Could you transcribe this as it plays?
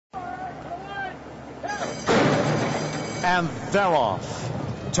And they're off.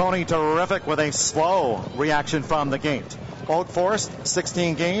 Tony Terrific with a slow reaction from the gate. Oak Forest,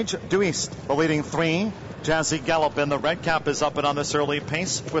 16 gauge. Due East, the leading 3. Jazzy Gallop in the red cap is up and on this early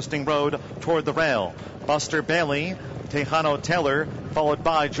pace. Twisting Road toward the rail. Buster Bailey, Tejano Taylor, followed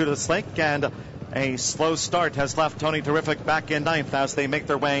by Judas Lake, and a slow start has left Tony Terrific back in 9th as they make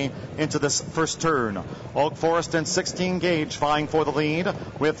their way into this first turn. Oak Forest in 16 gauge vying for the lead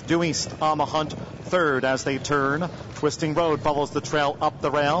with Due East on the hunt 3rd as they turn. Twisting Road follows the trail up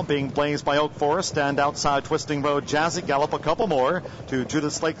the rail, being blazed by Oak Forest, and outside Twisting Road, Jazzy Gallop a couple more to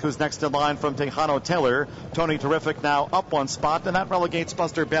Judas Lake, who's next in line from Tejano Taylor. Tony Terrific now up 1 spot, and that relegates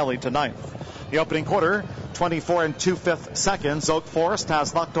Buster Bailey to 9th. The opening quarter, 24 2/5 seconds. Oak Forest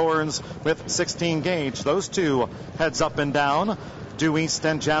has locked horns with 16 gauge. Those two heads up and down. Due East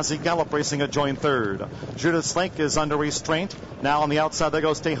and Jazzy Gallop racing a joint 3rd. Judas Lake is under restraint. Now on the outside there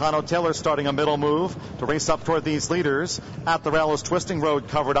goes Tejano Taylor starting a middle move to race up toward these leaders. At the rail is Twisting Road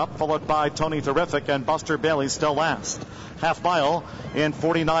covered up, followed by Tony Terrific, and Buster Bailey still last. Half mile in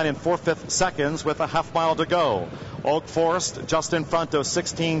 49 4/5 seconds with a half mile to go. Oak Forest just in front of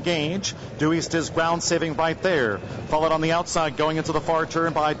 16 gauge. Due East is ground saving right there. Followed on the outside going into the far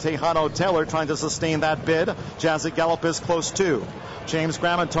turn by Tejano Taylor trying to sustain that bid. Jazzy Gallop is close too. James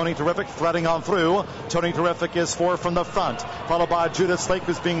Graham and Tony Terrific threading on through. Tony Terrific is 4 from the front, followed by Judas Lake,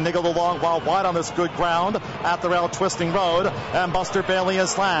 who's being niggled along while wide on this good ground. At the rail, Twisting Road, and Buster Bailey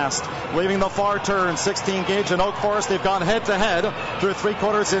is last. Leaving the far turn, 16 gauge and Oak Forest. They've gone head to head through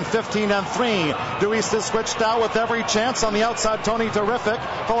 3/4 in 15 3. Due East is switched out with every chance on the outside. Tony Terrific,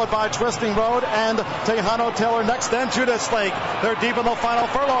 followed by Twisting Road and Tejano Taylor next, then Judas Lake. They're deep in the final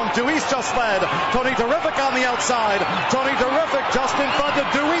furlong. Due East just led. Tony Terrific on the outside. Tony Terrific just in front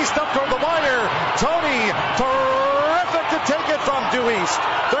of Due East up toward the wire. Tony Terrific to take it from Due East.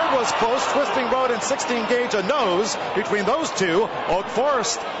 3rd was close. Twisting Road and 16 gauge a nose between those two. Oak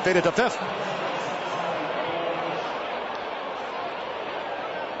Forest faded to 5th.